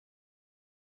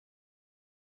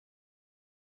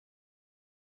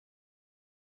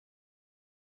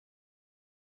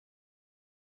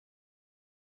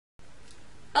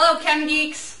Hello Chem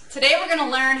Geeks! Today we're going to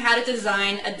learn how to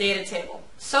design a data table.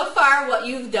 So far what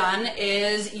you've done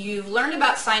is you've learned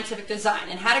about scientific design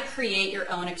and how to create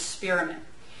your own experiment.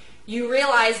 You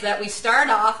realize that we start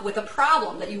off with a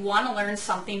problem that you want to learn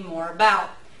something more about.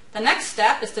 The next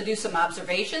step is to do some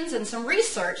observations and some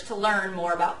research to learn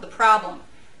more about the problem.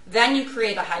 Then you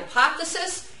create a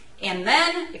hypothesis and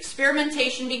then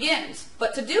experimentation begins.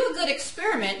 But to do a good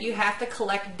experiment you have to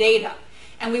collect data.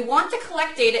 And we want to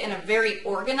collect data in a very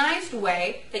organized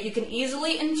way that you can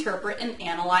easily interpret and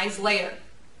analyze later.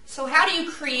 So how do you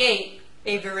create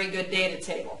a very good data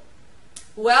table?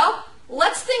 Well,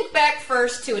 let's think back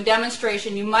first to a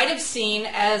demonstration you might have seen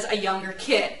as a younger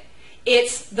kid.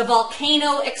 It's the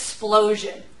volcano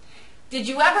explosion. Did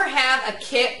you ever have a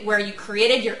kit where you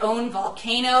created your own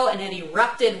volcano and it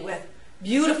erupted with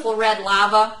beautiful red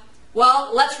lava?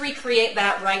 Well, let's recreate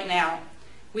that right now.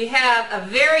 We have a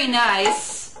very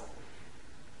nice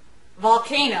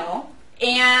volcano,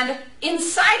 and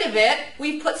inside of it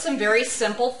we've put some very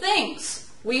simple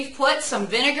things. We've put some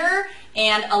vinegar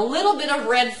and a little bit of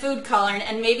red food coloring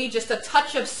and maybe just a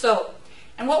touch of soap.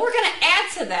 And what we're going to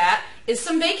add to that is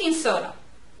some baking soda,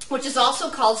 which is also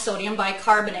called sodium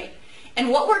bicarbonate. And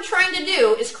what we're trying to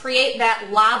do is create that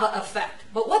lava effect.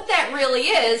 But what that really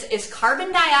is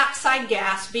carbon dioxide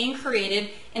gas being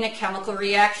created in a chemical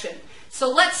reaction. So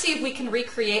let's see if we can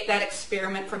recreate that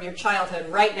experiment from your childhood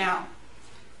right now.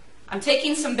 I'm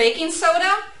taking some baking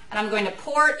soda and I'm going to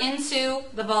pour it into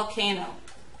the volcano.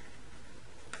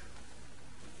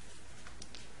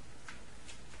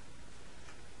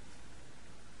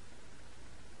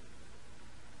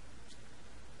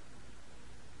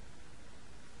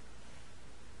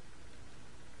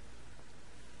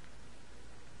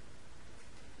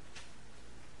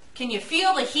 Can you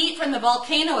feel the heat from the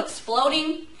volcano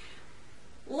exploding?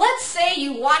 Let's say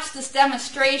you watched this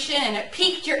demonstration and it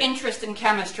piqued your interest in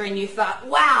chemistry and you thought,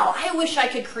 wow, I wish I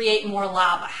could create more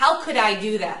lava. How could I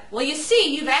do that? Well, you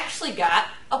see, you've actually got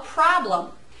a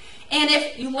problem. And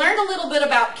if you learned a little bit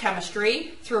about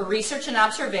chemistry through research and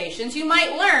observations, you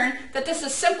might learn that this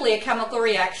is simply a chemical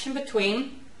reaction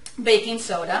between baking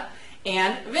soda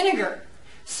and vinegar.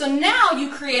 So now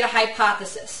you create a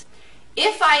hypothesis.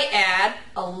 If I add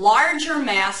a larger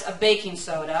mass of baking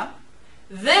soda,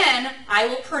 then I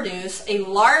will produce a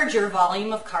larger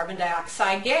volume of carbon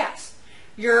dioxide gas.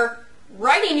 You're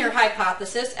writing your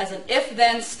hypothesis as an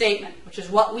if-then statement, which is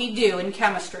what we do in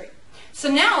chemistry. So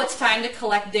now it's time to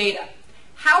collect data.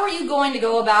 How are you going to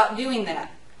go about doing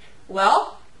that?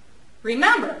 Well,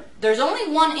 remember, there's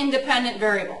only one independent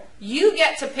variable. You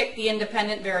get to pick the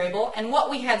independent variable, and what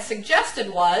we had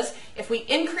suggested was if we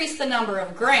increase the number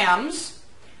of grams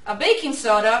of baking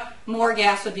soda, more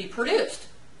gas would be produced.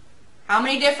 How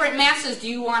many different masses do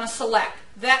you want to select?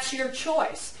 That's your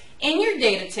choice. In your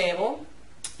data table,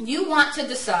 you want to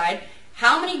decide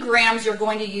how many grams you're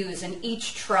going to use in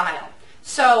each trial.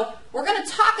 So we're going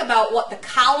to talk about what the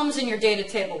columns in your data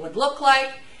table would look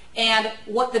like and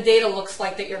what the data looks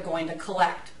like that you're going to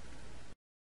collect.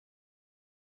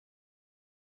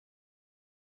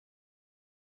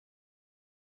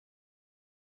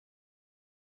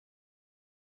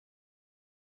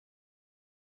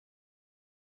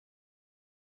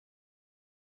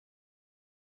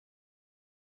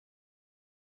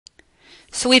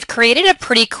 So we've created a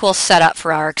pretty cool setup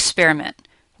for our experiment.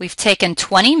 We've taken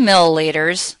 20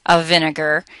 milliliters of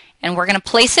vinegar and we're going to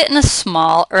place it in a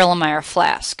small Erlenmeyer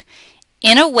flask.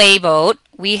 In a weigh boat,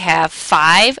 we have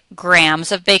 5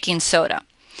 grams of baking soda.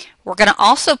 We're going to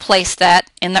also place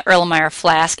that in the Erlenmeyer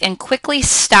flask and quickly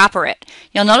stopper it.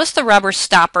 You'll notice the rubber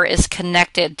stopper is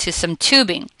connected to some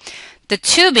tubing. The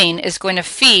tubing is going to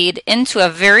feed into a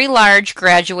very large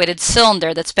graduated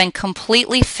cylinder that's been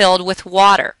completely filled with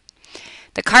water.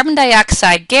 The carbon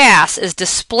dioxide gas is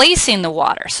displacing the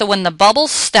water, so when the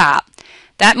bubbles stop,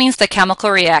 that means the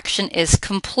chemical reaction is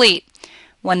complete.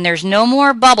 When there's no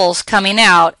more bubbles coming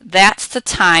out, that's the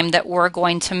time that we're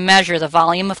going to measure the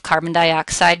volume of carbon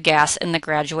dioxide gas in the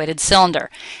graduated cylinder.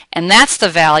 And that's the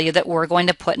value that we're going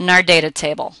to put in our data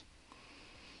table.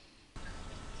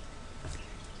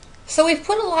 So we've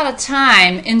put a lot of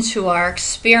time into our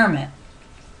experiment.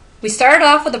 We started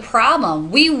off with a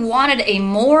problem. We wanted a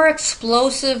more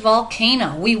explosive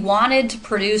volcano. We wanted to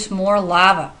produce more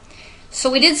lava.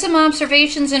 So we did some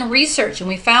observations and research, and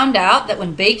we found out that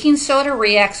when baking soda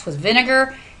reacts with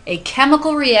vinegar, a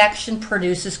chemical reaction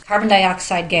produces carbon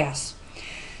dioxide gas.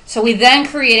 So we then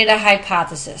created a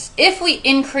hypothesis. If we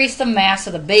increase the mass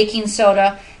of the baking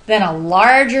soda, then a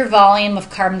larger volume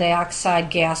of carbon dioxide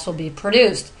gas will be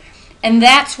produced. And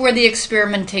that's where the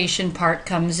experimentation part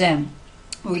comes in.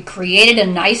 We created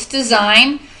a nice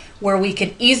design where we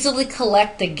could easily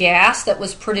collect the gas that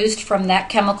was produced from that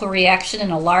chemical reaction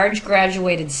in a large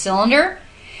graduated cylinder.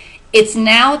 It's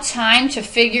now time to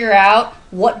figure out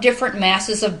what different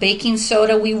masses of baking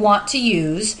soda we want to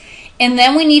use, and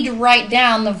then we need to write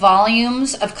down the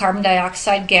volumes of carbon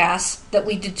dioxide gas that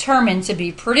we determined to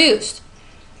be produced.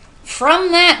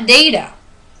 From that data,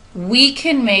 we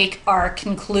can make our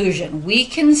conclusion. We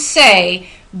can say,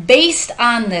 based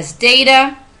on this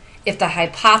data, if the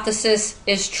hypothesis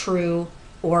is true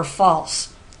or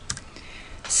false.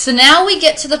 So now we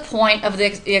get to the point of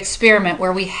the experiment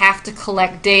where we have to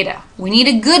collect data. We need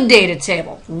a good data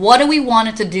table. What do we want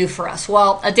it to do for us?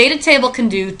 Well, a data table can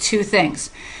do two things.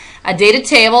 A data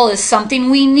table is something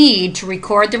we need to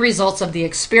record the results of the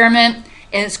experiment,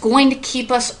 and it's going to keep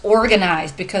us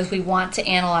organized because we want to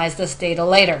analyze this data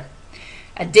later.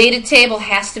 A data table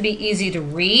has to be easy to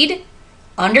read,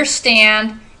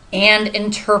 understand, and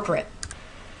interpret.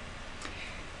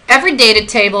 Every data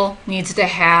table needs to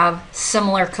have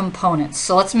similar components,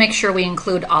 so let's make sure we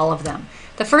include all of them.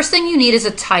 The first thing you need is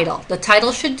a title. The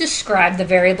title should describe the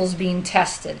variables being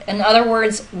tested. In other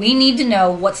words, we need to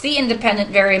know what's the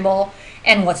independent variable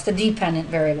and what's the dependent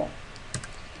variable.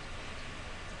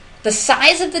 The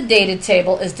size of the data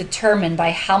table is determined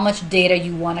by how much data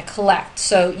you want to collect.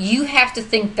 So you have to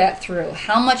think that through.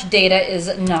 How much data is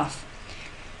enough?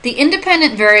 The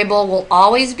independent variable will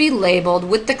always be labeled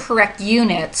with the correct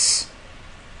units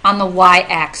on the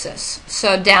y-axis,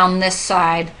 so down this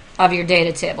side of your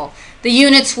data table. The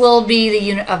units will be the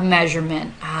unit of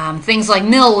measurement, things like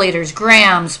milliliters,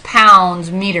 grams,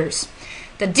 pounds, meters.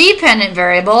 The dependent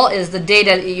variable is the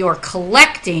data that you're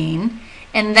collecting,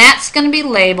 and that's going to be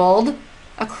labeled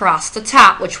across the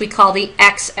top, which we call the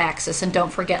x-axis, and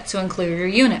don't forget to include your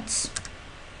units.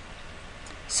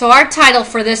 So our title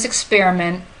for this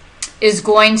experiment is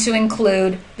going to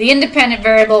include the independent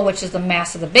variable, which is the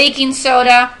mass of the baking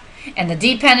soda, and the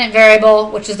dependent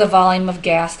variable, which is the volume of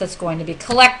gas that's going to be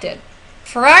collected.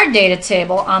 For our data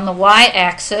table, on the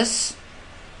y-axis,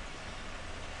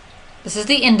 this is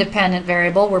the independent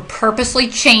variable. We're purposely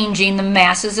changing the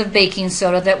masses of baking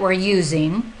soda that we're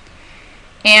using.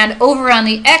 And over on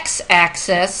the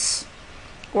x-axis,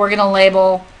 we're going to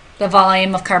label the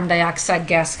volume of carbon dioxide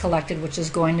gas collected, which is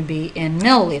going to be in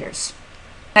milliliters.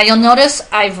 Now you'll notice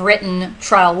I've written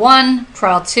trial 1,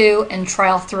 trial 2, and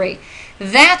trial 3.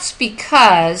 That's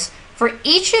because for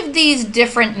each of these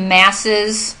different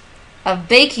masses of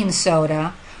baking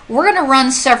soda, we're going to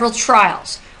run several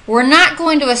trials. We're not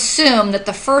going to assume that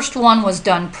the first one was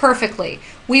done perfectly.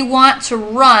 We want to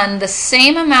run the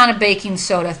same amount of baking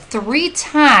soda 3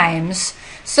 times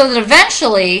so that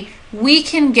eventually we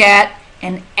can get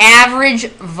an average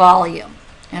volume.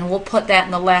 And we'll put that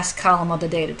in the last column of the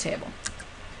data table.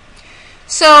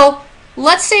 So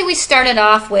let's say we started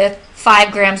off with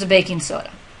 5 grams of baking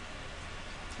soda.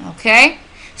 Okay,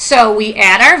 so we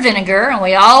add our vinegar, and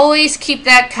we always keep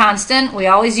that constant. We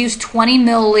always use 20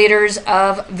 milliliters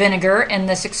of vinegar in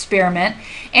this experiment.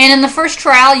 And in the first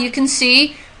trial, you can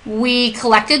see we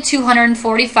collected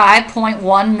 245.1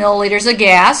 milliliters of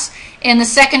gas. In the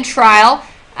second trial,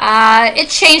 it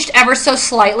changed ever so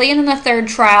slightly, and in the third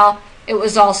trial, it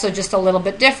was also just a little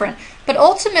bit different. But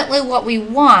ultimately, what we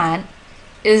want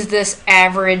is this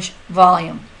average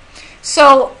volume.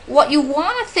 So what you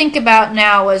want to think about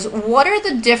now is, what are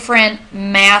the different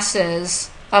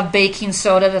masses of baking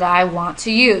soda that I want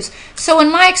to use? So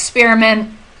in my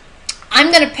experiment,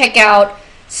 I'm going to pick out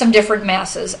some different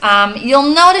masses.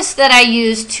 You'll notice that I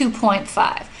use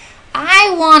 2.5.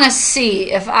 I want to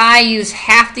see if I use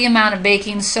half the amount of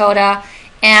baking soda,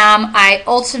 am I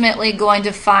ultimately going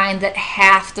to find that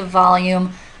half the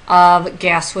volume of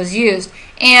gas was used.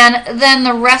 And then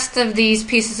the rest of these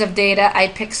pieces of data, I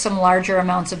pick some larger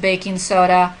amounts of baking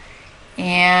soda,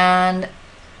 and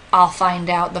I'll find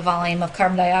out the volume of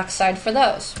carbon dioxide for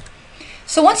those.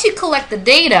 So once you collect the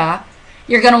data,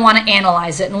 you're going to want to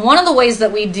analyze it. And one of the ways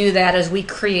that we do that is we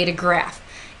create a graph.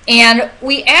 And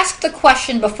we asked the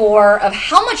question before of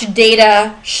how much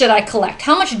data should I collect?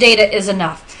 How much data is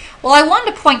enough? Well, I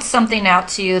wanted to point something out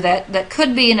to you that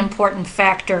could be an important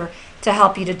factor to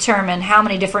help you determine how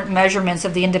many different measurements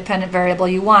of the independent variable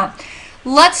you want.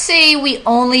 Let's say we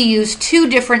only use 2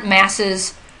 different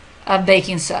masses of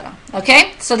baking soda.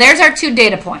 Okay, so there's our 2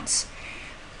 data points.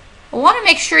 I want to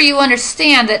make sure you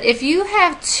understand that if you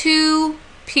have 2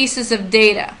 pieces of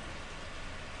data,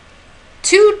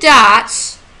 2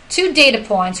 dots, 2 data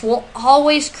points will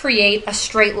always create a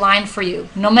straight line for you,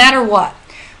 no matter what.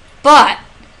 But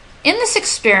in this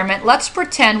experiment, let's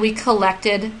pretend we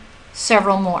collected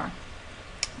several more.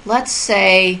 Let's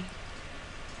say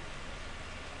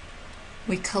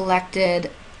we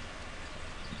collected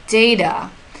data.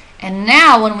 And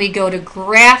now when we go to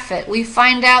graph it, we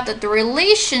find out that the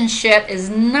relationship is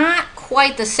not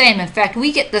quite the same. In fact,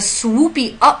 we get the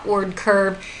swoopy upward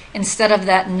curve instead of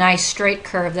that nice straight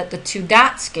curve that the two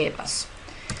dots gave us.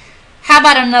 How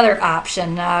about another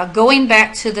option? Going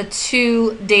back to the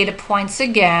 2 data points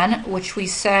again, which we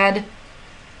said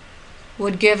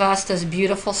would give us this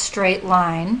beautiful straight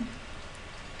line.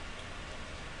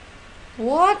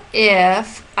 What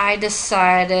if I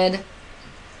decided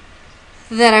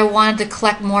that I wanted to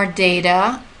collect more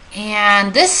data,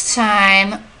 and this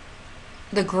time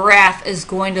the graph is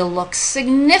going to look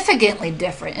significantly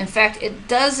different. In fact, it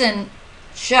doesn't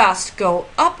just go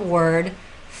upward.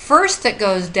 First it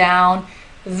goes down,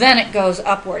 then it goes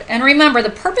upward. And remember, the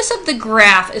purpose of the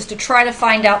graph is to try to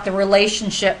find out the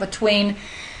relationship between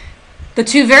the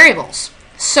 2 variables.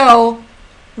 So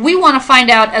we want to find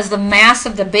out, as the mass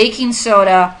of the baking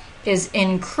soda is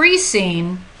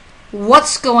increasing,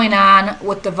 what's going on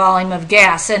with the volume of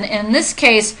gas. And in this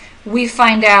case, we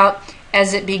find out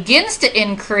as it begins to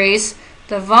increase,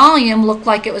 the volume looked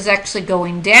like it was actually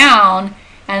going down,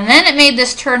 and then it made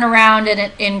this turn around and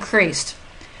it increased.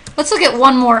 Let's look at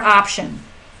one more option.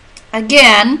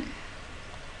 Again,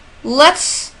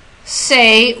 let's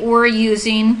say we're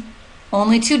using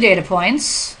only 2 data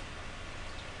points.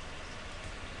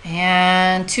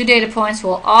 And 2 data points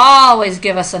will always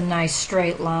give us a nice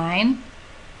straight line.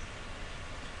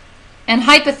 And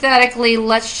hypothetically,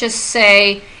 let's just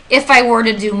say if I were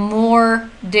to do more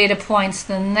data points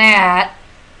than that,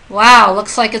 wow,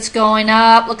 looks like it's going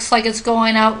up, looks like it's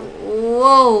going up.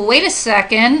 Whoa, wait a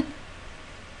second.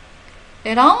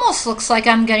 It almost looks like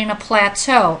I'm getting a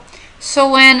plateau.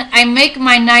 So when I make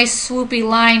my nice swoopy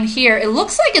line here, it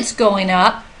looks like it's going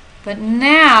up, but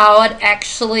now it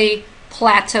actually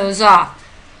plateaus off.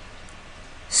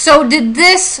 So did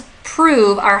this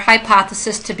prove our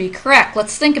hypothesis to be correct?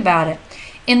 Let's think about it.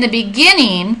 In the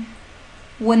beginning,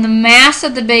 when the mass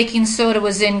of the baking soda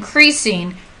was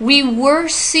increasing, we were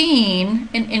seeing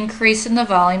an increase in the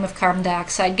volume of carbon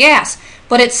dioxide gas.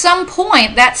 But at some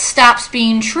point, that stops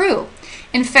being true.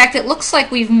 In fact, it looks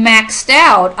like we've maxed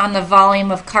out on the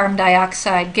volume of carbon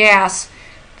dioxide gas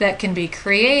that can be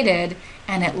created,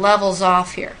 and it levels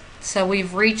off here. So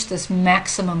we've reached this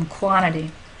maximum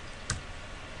quantity.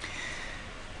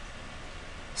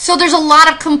 So there's a lot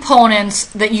of components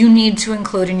that you need to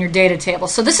include in your data table.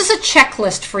 So this is a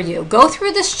checklist for you. Go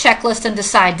through this checklist and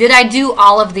decide, did I do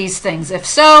all of these things? If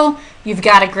so, you've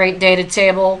got a great data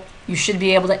table. You should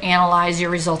be able to analyze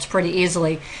your results pretty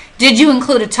easily. Did you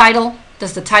include a title?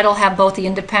 Does the title have both the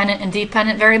independent and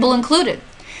dependent variable included?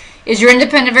 Is your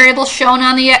independent variable shown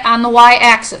on the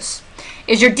y-axis?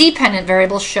 Is your dependent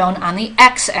variable shown on the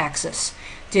x-axis?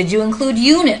 Did you include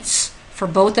units for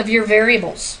both of your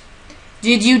variables?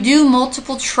 Did you do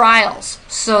multiple trials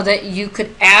so that you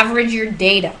could average your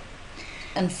data?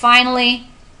 And finally,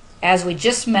 as we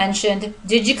just mentioned,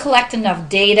 did you collect enough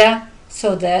data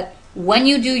so that when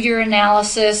you do your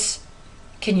analysis,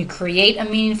 can you create a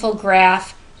meaningful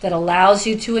graph that allows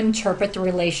you to interpret the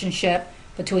relationship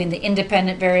between the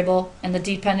independent variable and the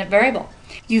dependent variable?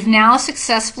 You've now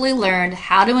successfully learned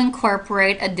how to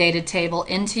incorporate a data table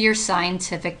into your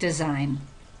scientific design.